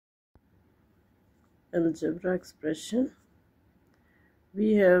algebra expression.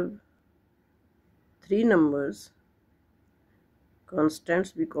 We have three numbers,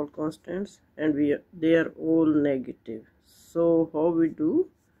 constants, we call constants, and they are all negative. So how we do?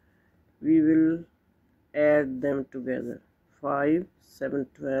 We will add them together. 5, 7,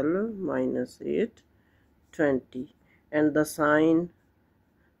 12 minus 8, 20, and the sign,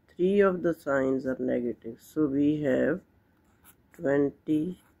 three of the signs are negative, so we have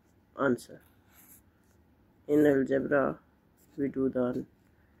 20 answer. In algebra we do the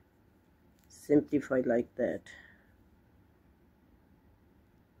simplify like that.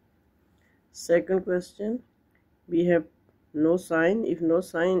 Second question, we have no sign. If no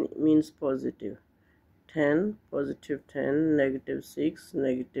sign means positive. 10, positive 10, negative 6,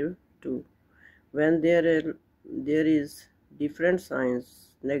 negative 2. When there is different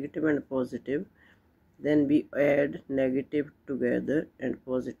signs, negative and positive, then we add negative together and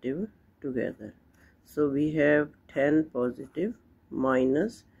positive together. So we have 10 positive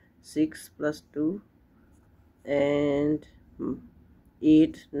minus 6 plus 2 and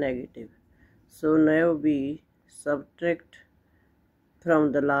 8 negative. So now we subtract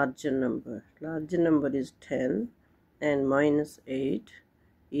from the larger number. Larger number is 10 and minus 8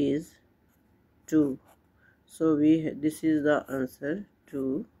 is 2. So this is the answer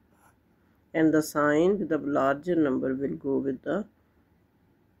 2, and the sign with the larger number will go with the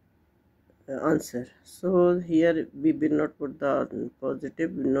answer. So here we will not put the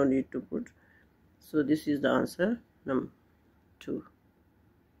positive, no need to put. So this is the answer number 2.